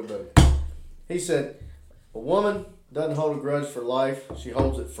love my boy Booth. He said, a woman doesn't hold a grudge for life. She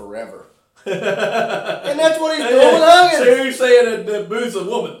holds it forever. And that's what he's doing with Huggins. So you're saying that Booth's a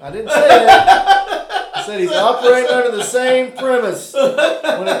woman? I didn't say that. I said he's operating under the same premise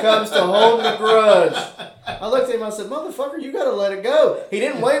when it comes to holding a grudge. I looked at him and I said, motherfucker, you got to let it go. He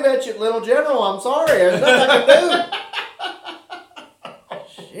didn't wave at you at Little General. I'm sorry. There's nothing I can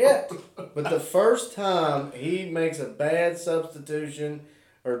do. Shit. But the first time he makes a bad substitution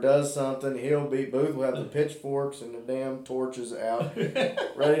or does something, Booth will have the pitchforks and the damn torches out,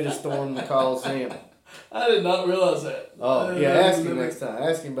 ready to storm the Coliseum. I did not realize that. Oh, yeah, ask him next time.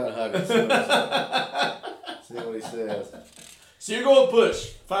 Ask him about Huggins. See what he says. So you're going to push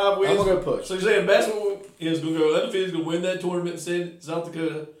 5 wins. I'm going to go push. So you're saying basketball is going to go undefeated, is going to win that tournament in South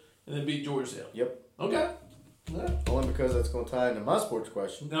Dakota, and then beat Georgetown. Yep. Okay. Right. Only because that's going to tie into my sports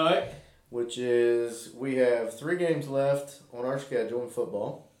question. All right. Which is, we have 3 games left on our schedule in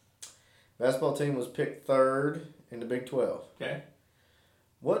football. Basketball team was picked 3rd in the Big 12. Okay.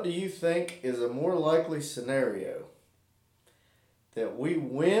 What do you think is a more likely scenario? That we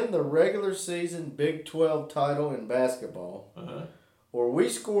win the regular season Big 12 title in basketball, or we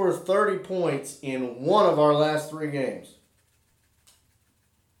score 30 points in one of our last 3 games?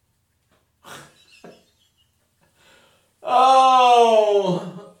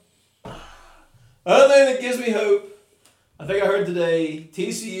 Oh! Other thing that gives me hope, I think I heard today,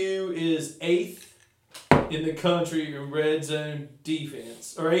 TCU is 8th in the country in red zone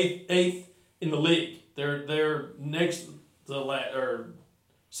defense, or 8th in the league. They're next to last, or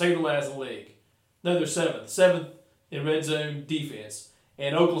second to last in the league. No, they're 7th in red zone defense,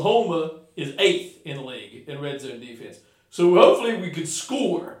 and Oklahoma is 8th in the league in red zone defense. So hopefully we could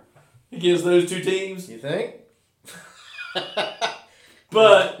score against those 2 teams. You think?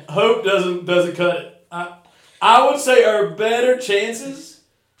 But hope doesn't cut it. I would say our better chances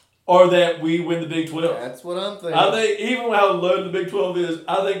are that we win the Big 12. That's what I'm thinking. I think even how low the Big 12 is,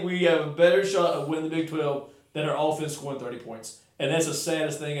 I think we have a better shot of winning the Big 12 than our offense scoring 30 points. And that's the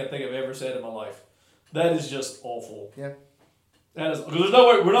saddest thing I think I've ever said in my life. That is just awful. Yeah. Because there's no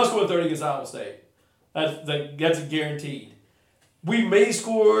way we're not scoring 30 against Iowa State. That's a guaranteed. We may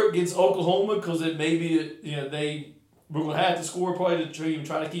score against Oklahoma because it may be we're gonna have to score probably to even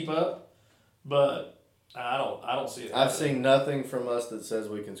try to keep up, but I don't see it. I've seen nothing from us that says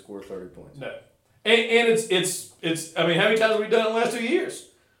we can score 30 points. No, and it's. I mean, how many times have we done it in the last 2 years?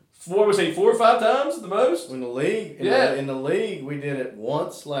 4 or 5 times at the most. In the league, in the league, we did it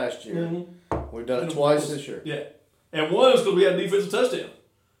once last year. Mm-hmm. We've done it twice this year. Yeah, and one is because we had a defensive touchdown.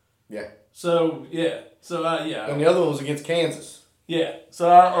 Yeah. So yeah, And the other one was against Kansas. Yeah. So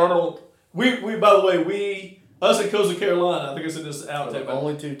I don't. We by the way us and Coastal Carolina, I think I said this out there.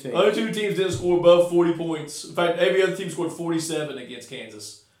 Only 2 teams. Only 2 teams didn't score above 40 points. In fact, every other team scored 47 against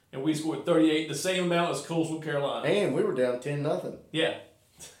Kansas. And we scored 38, the same amount as Coastal Carolina. And we were down 10-0. Yeah.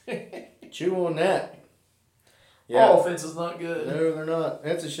 Chew on that. Yeah. Our offense is not good. No, they're not.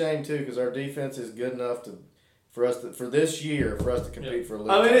 That's a shame, too, because our defense is good enough for us to compete for a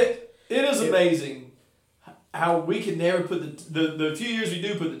league. I mean, it is amazing how we can never put the few years we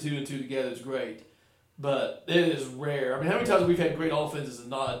do put the 2 and 2 together is great. But it is rare. I mean, how many times have we had great offenses and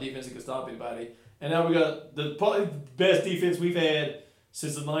not a defense that can stop anybody? And now we got probably the best defense we've had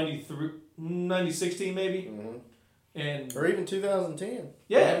since the 96 team maybe. Mm-hmm. Or even 2010.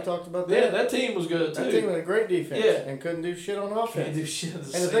 Yeah. We talked about that. Yeah, that team was good too. That team had a great defense and couldn't do shit on offense. Can't do shit. And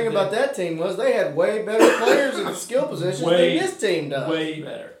the thing about that team was they had way better players in the skill positions than this team does. Way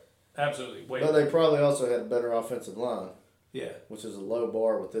better. Absolutely. Way better. But they probably also had a better offensive line. Yeah. Which is a low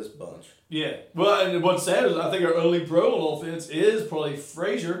bar with this bunch. Yeah. Well, and what's sad is I think our only pro on offense is probably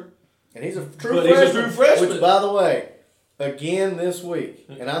Frazier. And he's a true freshman. Which, by the way, again this week,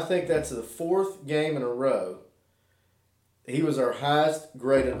 and I think that's the 4th game in a row, he was our highest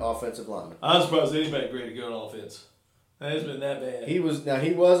graded offensive lineman. I'm surprised anybody graded good on offense. It hasn't been that bad. He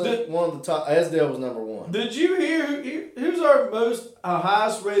wasn't one of the top. Esdale was number 1. Did you hear who's our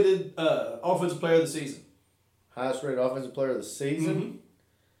highest rated offensive player of the season? Highest rated offensive player of the season? Mm-hmm.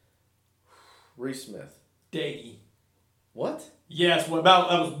 Reese Smith. Daggy. What? Yes, that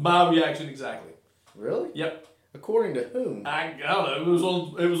was my reaction exactly. Really? Yep. According to whom? I don't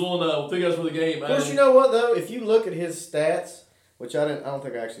know. It was on Think Us for the Game. Of course, you know what though? If you look at his stats, which I don't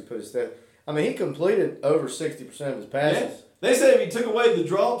think I actually put his stats. I mean, he completed over 60% of his passes. Yeah. They said if he took away the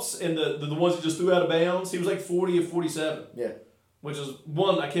drops and the ones he just threw out of bounds, he was like 40 or 47. Yeah. Which is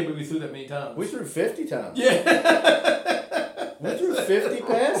one I can't believe we threw that many times. We threw 50 times. Yeah. We threw 50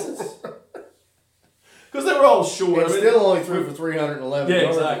 passes. Because they were all short. And still only threw for 311 yards. Yeah,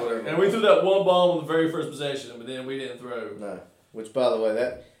 exactly. And we threw that one ball on the very first possession, but then we didn't throw. No. Which, by the way,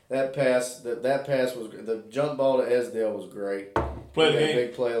 that pass was the jump ball to Esdale was great. Play the game.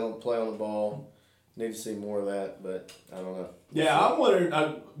 Big play on the ball. Need to see more of that, but I don't know. Yeah, I'm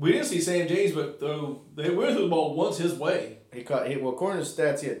wondering. We didn't see Sam James, but though they went through the ball once his way. Well, according to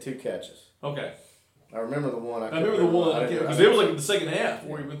stats, he had 2 catches. Okay. I remember the one. I remember the one because it was like in the second half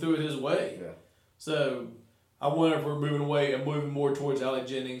where he went through it his way. Yeah. So I wonder if we're moving away and moving more towards Alec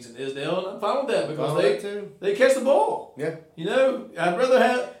Jennings and Isdale, and I'm fine with that because they catch the ball. Yeah. You know, I'd rather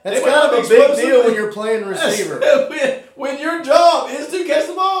have. That's kind of a big deal when you're playing receiver. When your job is to catch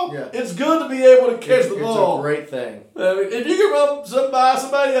the ball, it's good to be able to catch the ball. It's a great thing. I mean, if you can run by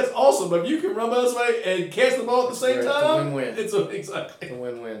somebody, that's awesome. But if you can run by somebody and catch the ball at the same time, it's a win-win. It's a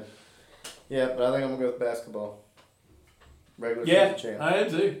win-win. Yeah, but I think I'm going to go with basketball. Regular season champ. I am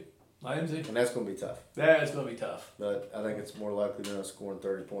too. And that's going to be tough. That's going to be tough. But I think it's more likely than us scoring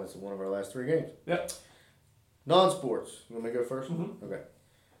 30 points in one of our last 3 games. Yep. Non-sports. You want me to go first? Mm-hmm. Okay.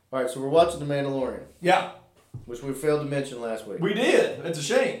 All right, so we're watching The Mandalorian. Yeah. Which we failed to mention last week. We did. It's a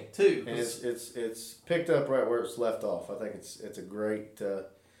shame, too. And it's picked up right where it's left off. I think it's a great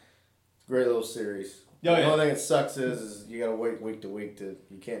little series. Oh, the only thing that sucks is you got to wait week to week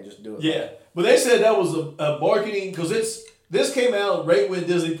you can't just do it. Yeah. But they said that was a marketing, because this came out right when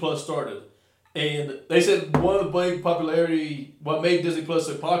Disney Plus started. And they said one of the big popularity, what made Disney Plus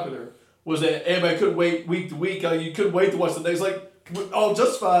so popular, was that everybody couldn't wait week to week. You couldn't wait to watch the next. Like, all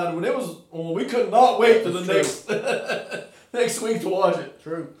Justified, when it was on, we could not wait for the next week to watch it.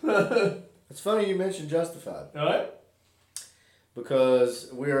 True. It's funny you mentioned Justified. All right. Because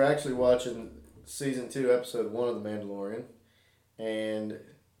we are actually watching Season 2, Episode 1 of The Mandalorian. And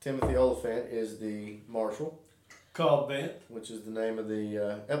Timothy Olyphant is the Marshal. Cobb Vanth. Which is the name of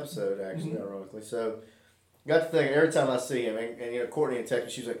the episode, actually, ironically. So, got to think, every time I see him, and Courtney had texted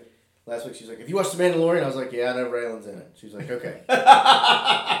me, she was like, last week, she's like, "Have you watched The Mandalorian?" I was like, "Yeah, I know Raylan's in it." She's like, "Okay."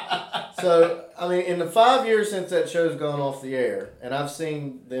 So, I mean, in the 5 years since that show's gone off the air, and I've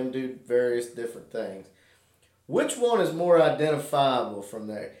seen them do various different things, which one is more identifiable from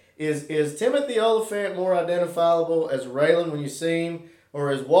there? Is Timothy Olyphant more identifiable as Raylan when you see him,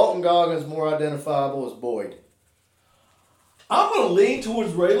 or is Walton Goggins more identifiable as Boyd? I'm going to lean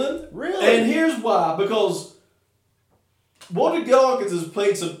towards Raylan. Really? And here's why. Because Walton Goggins has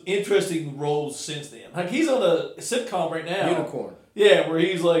played some interesting roles since then. Like, he's on a sitcom right now. Unicorn. Yeah, where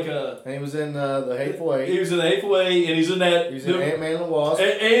he's like a... And he was in The Hateful Eight. He was in The Hateful Eight, and he's in that... He was in Ant-Man and the Wasp.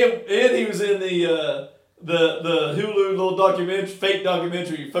 And he was in the Hulu little documentary, fake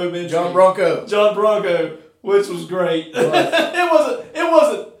documentary, faux documentary. John Bronco, which was great. It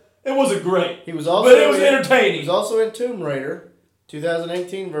wasn't great. He was also but it was entertaining. He was also in Tomb Raider,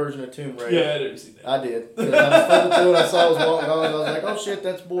 2018 version of Tomb Raider. Yeah, I didn't see that. I did. I was flipping through and I saw it was Walton Goggins. I was like, "Oh shit,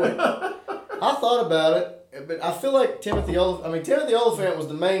 that's Boyd." I thought about it, but I feel like Timothy Olyphant was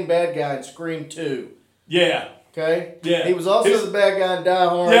the main bad guy in Scream 2. Yeah. Okay? Yeah. He was also the bad guy in Die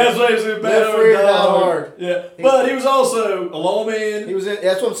Hard. Yeah, that's what he was in Left Free Die Hard. Yeah. But he was also a lawman. He was in,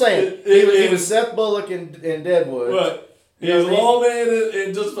 that's what I'm saying. He was Seth Bullock in Deadwood. Right. He's a lawman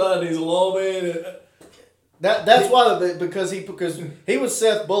and Justified. He's a lawman. That's why because he was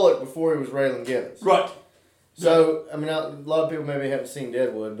Seth Bullock before he was Raylan Givens. Right. So I mean, a lot of people maybe haven't seen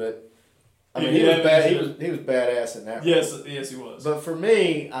Deadwood, but I mean, he was badass in that. Yes, he was. But for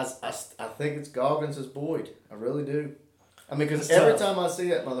me, I think it's Goggins as Boyd. I really do. I mean, because every time I see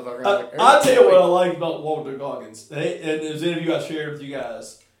that motherfucker, I'll tell you what I like about Walter Goggins. And there's an interview I shared with you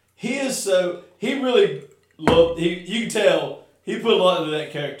guys. He really loved. You can tell he put a lot into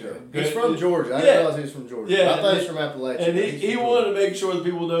that character. He's from Georgia. I didn't realize he was from Georgia. Yeah, I thought he was from Appalachia. And he wanted to make sure that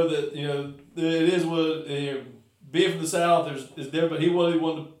people know that it is what being from the South is there, but he wanted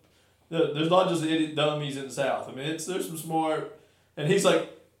to. There's not just idiot dummies in the South. I mean, there's some smart. And he's like,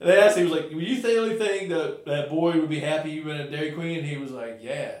 they asked him, he was like, "Would you really think that boy would be happy you went at Dairy Queen?" And he was like,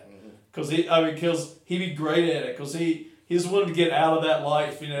 "Yeah," because he'd be great at it because he just wanted to get out of that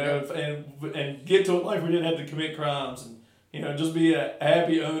life, and get to a life where he didn't have to commit crimes and just be a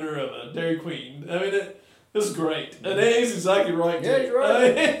happy owner of a Dairy Queen. I mean, this is great, and he's exactly right. Yeah, he's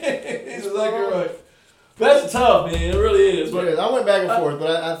right. He's exactly right. That's tough, man. It really is. But I went back and forth,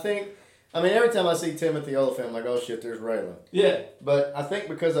 but I think. I mean, every time I see Timothy Olyphant, I'm like, oh shit, there's Raylan. Yeah. But I think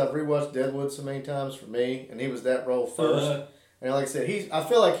because I've rewatched Deadwood so many times for me, and he was that role first, and like I said, I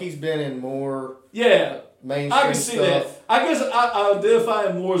feel like he's been in more mainstream I can see stuff. that. I guess I identify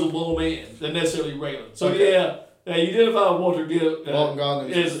him more as a little man than necessarily Raylan. So you identify Walton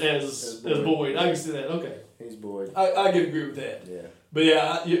Goggins as Boyd. I can see that. Okay. He's Boyd. I can agree with that. Yeah. But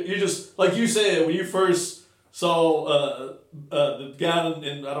yeah, you just like you said when you first saw the guy,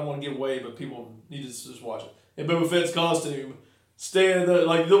 and I don't want to give away, but people need to just watch it. In Boba Fett's costume, standing there,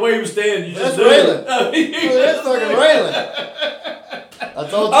 like the way he was standing, that's Raylan. That's fucking Raylan. I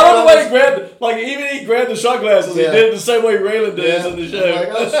told you. I don't know why he grabbed, he grabbed the shot glasses. Yeah. He did it the same way Raylan does in the show. I'm like,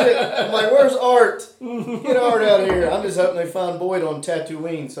 oh shit. I'm like, where's Art? Get Art out of here. I'm just hoping they find Boyd on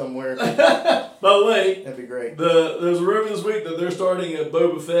Tatooine somewhere. By the way, that'd be great. There's a rumor this week that they're starting a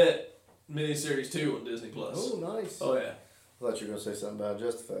Boba Fett miniseries 2 on Disney Plus. Oh, nice. Oh, yeah. I thought you were going to say something about a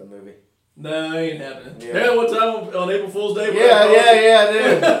Justified movie. No, ain't happening. Yeah, one time on April Fool's Day. Yeah, I do.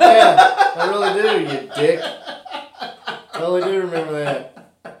 Yeah, I really do, you dick. I really do remember that.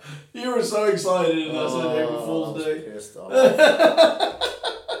 You were so excited when I said April Fool's Day. Pissed off. God,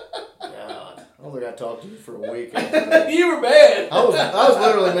 I don't think I talked to you for a week. You were mad. I was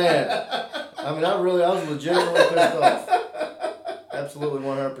literally mad. I mean, I was legitimately pissed off. Absolutely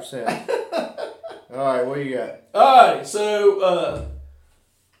 100%. All right, what you got? All right, so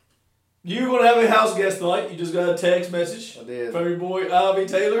you're going to have a house guest tonight. You just got a text message from your boy, Avi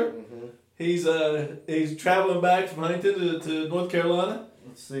Taylor. Mm-hmm. He's traveling back from Huntington to North Carolina.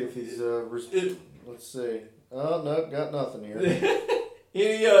 Let's see if he's... let's see. Oh, no, got nothing here.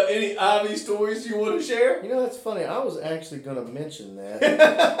 Any Ivy stories you want to share? You know, that's funny. I was actually going to mention that.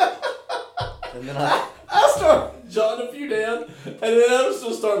 And then I started jotting a few down, and then I was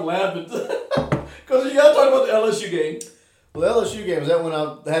just started laughing. Because you got to talk about the LSU game. Well, the LSU game, was that when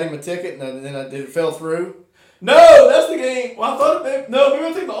I had him a ticket and then it fell through? No, that's the game. Well, I thought maybe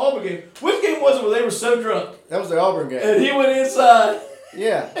I think the Auburn game. Which game was it where they were so drunk? That was the Auburn game. And he went inside.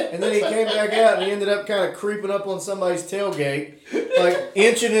 Yeah, and then he came back out and he ended up kind of creeping up on somebody's tailgate, like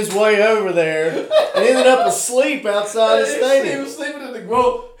inching his way over there, and ended up asleep outside the stadium. He was sleeping in the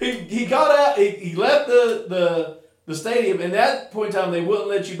he got out. He left the stadium, and at that point in time they wouldn't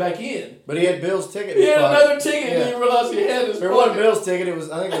let you back in. But he had Bill's ticket. He had another ticket, and he realized he had his. There wasn't Bill's ticket. I think it was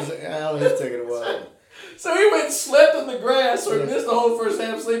I don't know his ticket. It was. So he went and slept in the grass, so he missed the whole first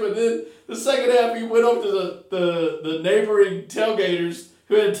half sleep, and then the second half he went up to the neighboring tailgaters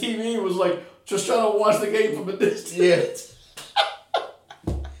who had a TV and was like just trying to watch the game from a distance. Yeah.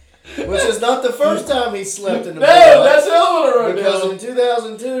 Which is not the first time he slept in the that's the other one right because now. In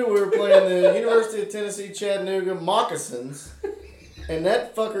 2002 we were playing the University of Tennessee Chattanooga Moccasins. And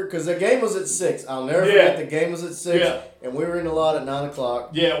that fucker, because the game was at 6. I'll never forget the game was at 6. Yeah. And we were in the lot at 9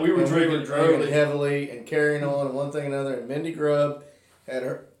 o'clock. Yeah, we were drinking heavily and carrying on and one thing and another. And Mindy Grubb had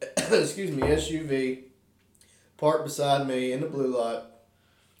her, SUV parked beside me in the blue lot.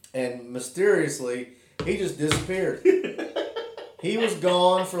 And mysteriously, he just disappeared. He was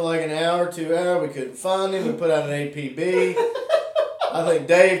gone for like an hour, 2 hours. We couldn't find him. We put out an APB. I think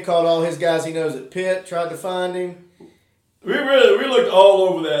Dave called all his guys he knows at Pitt, tried to find him. We looked all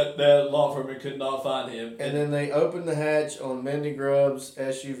over that law firm and could not find him. And then they opened the hatch on Mindy Grubb's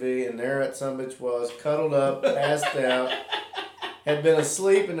SUV, and there that sumbitch was, cuddled up, passed out, had been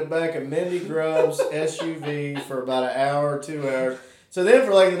asleep in the back of Mindy Grubb's SUV for about an hour, 2 hours. So then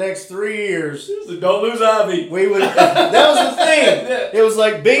for like the next 3 years... So don't lose Ivy. We would... That was the thing. Yeah. It was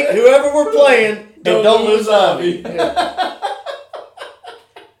like, beat whoever we're playing, and don't lose Ivy. Yeah.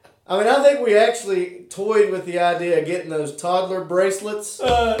 I mean, I think we actually toyed with the idea of getting those toddler bracelets.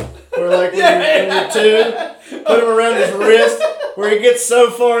 Where like when you're 2, put them around his wrist, where he gets so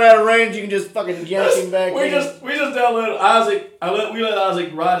far out of range you can just fucking yank him back in. We just downloaded Isaac. We let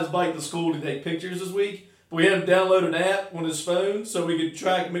Isaac ride his bike to school to take pictures this week. We had him download an app on his phone so we could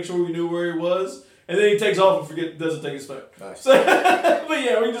track, make sure we knew where he was. And then he takes off and doesn't take his phone. Nice. So, but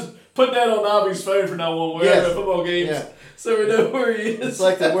yeah, we just put that on Nobby's phone from now on wherever football games. Yeah. so we know where he is. It's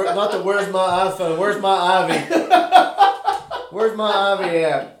like not the where's my iPhone, where's my Ivy? Where's my Ivy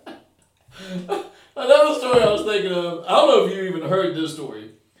at? Another story I was thinking of, I don't know if you even heard this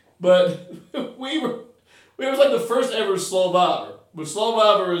story, but we was like the first ever Sloviver. But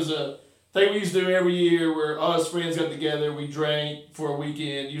Sloviver is a thing we used to do every year where us friends got together, we drank for a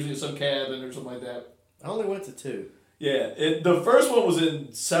weekend, usually at some cabin or something like that. I only went to 2. Yeah, the first one was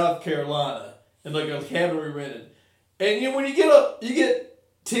in South Carolina, in like a cabin we rented. And when you get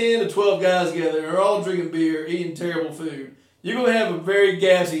 10 to 12 guys together, they're all drinking beer, eating terrible food. You're going to have a very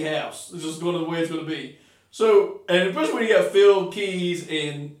gassy house. It's just going to the way it's going to be. So, and especially when you got Phil Keys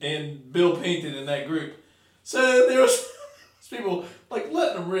and Bill Pinkton in that group. So there was people like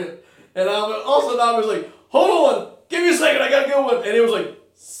letting them rip. And all of a sudden I was like, hold on, give me a second, I got a good one. And it was like,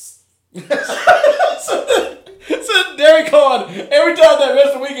 so Derek Kahn, every time that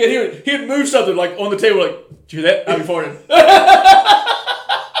rest of the weekend, he would move something like on the table, like, did you hear that? I'll be farting.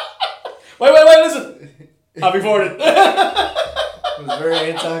 wait, listen. I'll be farting. It was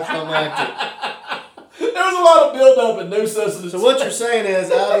very anticlimactic. There was a lot of build-up and no substance. So what you're saying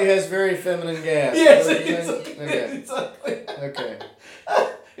is Ivy has very feminine gas. Yes, exactly. Okay.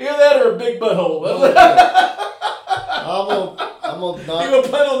 Either that or a big butthole. I'm gonna You gonna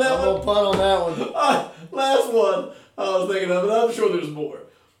punt on that one? I'm gonna punt on that one. Last one I was thinking of, and I'm sure there's more.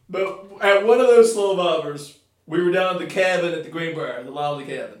 But at one of those Slovivers, we were down at the cabin at the Greenbrier, the Lively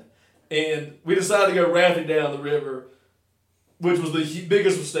cabin, and we decided to go rafting down the river, which was the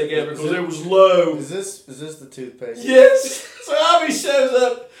biggest mistake ever because it was low. Is this the toothpaste? Yes. So Avi shows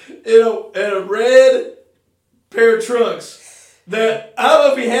up in a red pair of trunks that I don't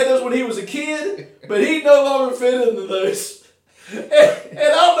know if he had those when he was a kid, but he no longer fit into those. And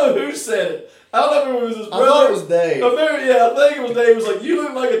I don't know who said it. I don't know if it was his brother. I thought it was Dave. I think it was Dave. It was like, you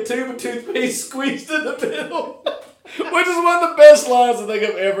look like a tube of toothpaste squeezed in the middle. Which is one of the best lines I think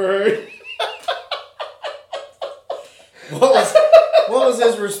I've ever heard. What was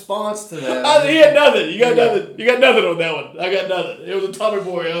his response to that? He had nothing. You got nothing. You got nothing on that one. I got nothing. It was a Tommy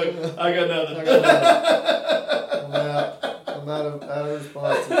boy. I got nothing. I'm out of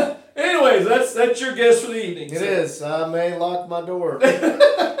responses. Anyways, that's your guess for the evening. It is. I may lock my door.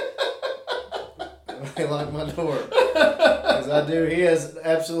 Because I do. He has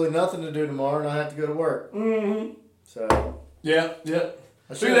absolutely nothing to do tomorrow, and I have to go to work. Mm-hmm. So. Yeah. Do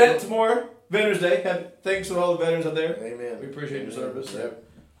that tomorrow. Veterans Day. Thanks to all the veterans out there. Amen. We appreciate your service. Yep.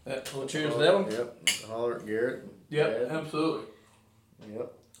 Well, cheers to that one. Yep. Holler at Garrett. Yep. Dad. Absolutely.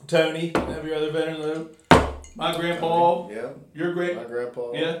 Yep. Tony. Every other veteran though. My grandpa. Yep. Your great. My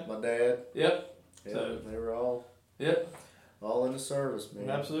grandpa. Yeah. My dad. Yep. Yep. So they were all. Yep. All in the service, man.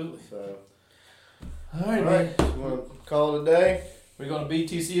 Absolutely. So. All right, man. You want to call it a day? We're going to beat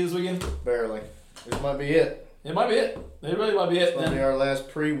TCU this weekend? Barely. This might be it. It might be it. It really might be it. It's going to be our last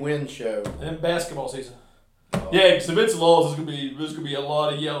pre-win show. And basketball season. Oh. Yeah, because if it's a loss, there's going to be a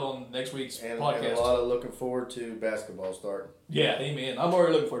lot of yelling on next week's podcast. And a lot of looking forward to basketball starting. Yeah, amen. I'm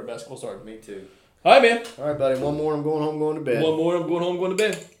already looking forward to basketball starting. Me too. All right, man. All right, buddy. One more. I'm going home, going to bed. One more. I'm going home, going to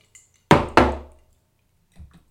bed.